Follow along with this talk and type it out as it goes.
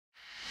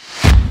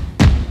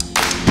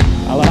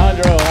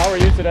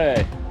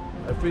today?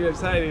 Pretty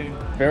exciting.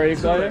 Very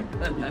exciting?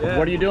 Yeah.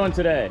 What are you doing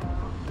today?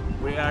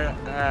 We are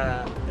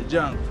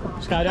jump.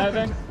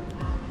 Skydiving?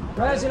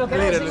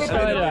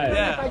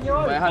 Yeah.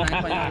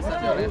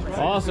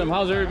 Awesome.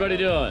 How's everybody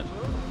doing?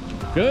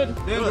 Good?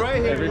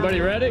 Everybody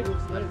ready?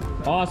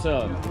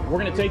 Awesome. We're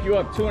going to take you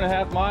up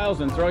 2.5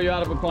 miles and throw you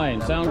out of a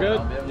plane. Sound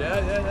good?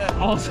 Yeah.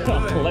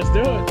 Awesome. Let's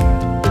do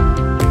it.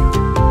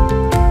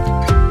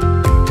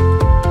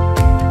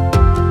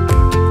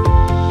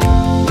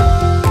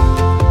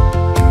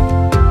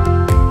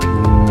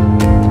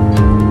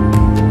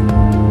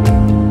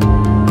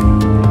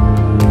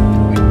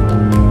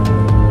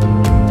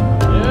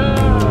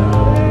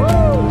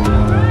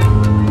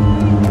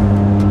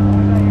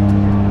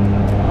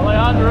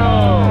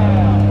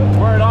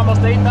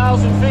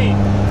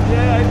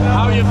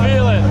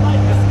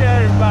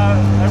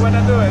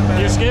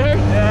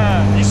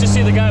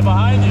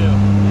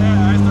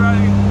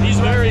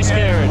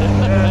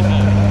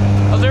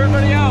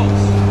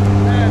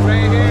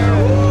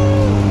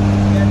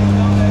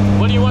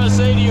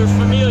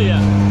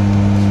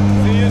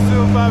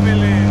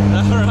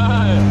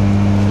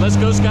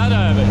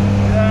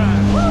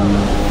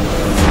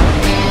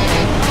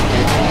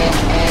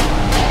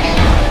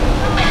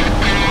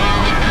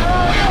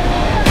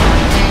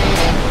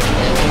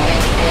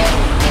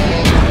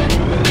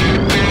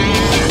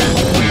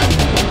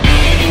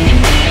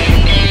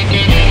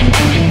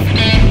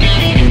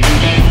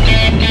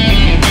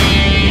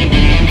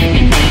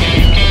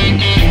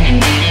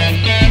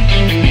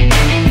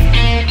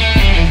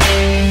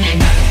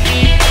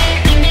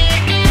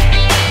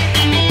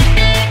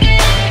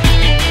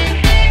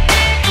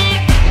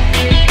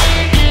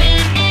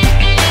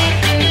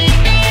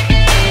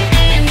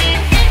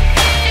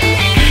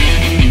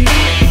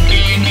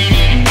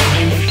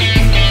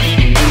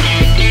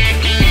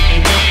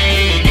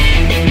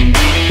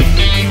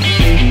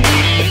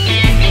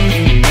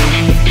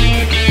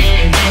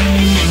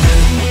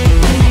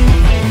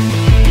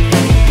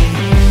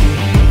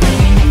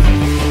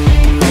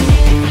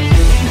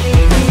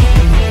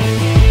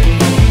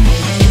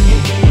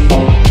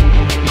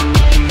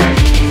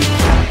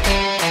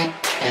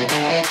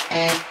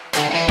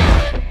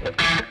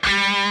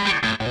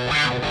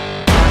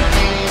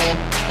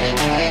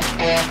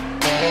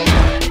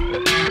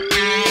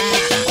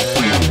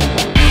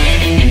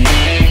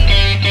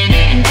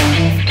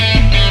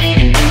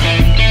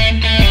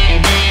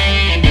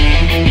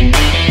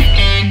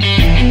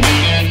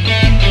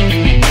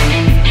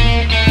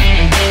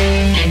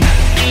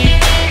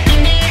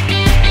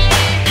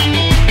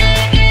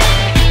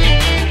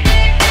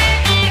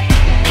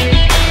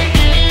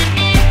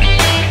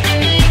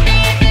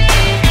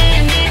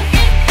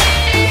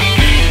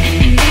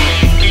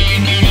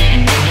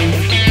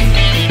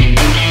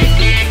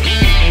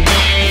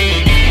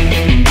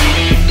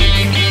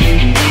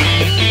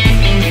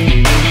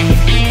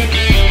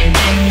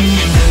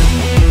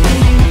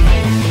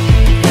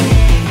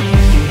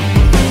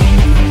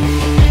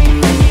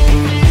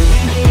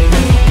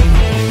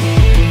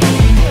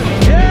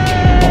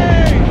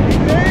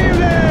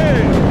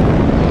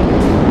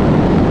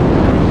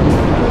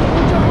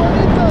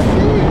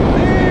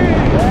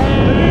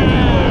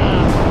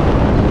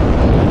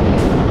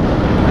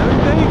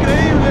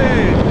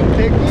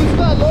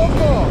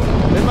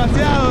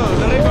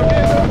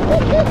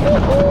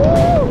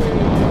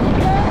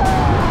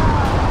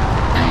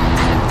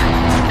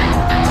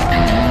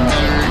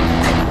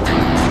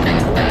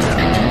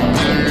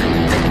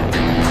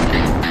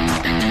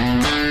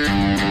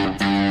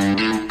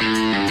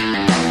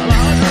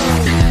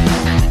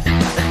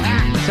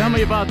 Tell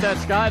me about that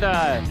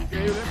skydive.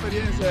 Increíble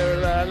experiencia, de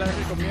verdad, la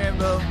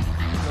recomiendo,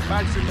 lo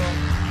máximo.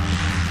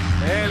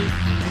 Él,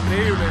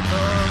 increíble,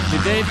 todo.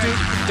 Did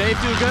Dave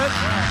do good?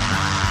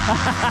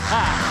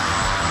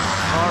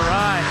 All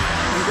right.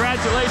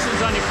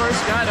 Congratulations on your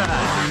first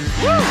skydive.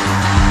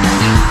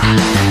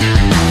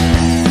 Woo!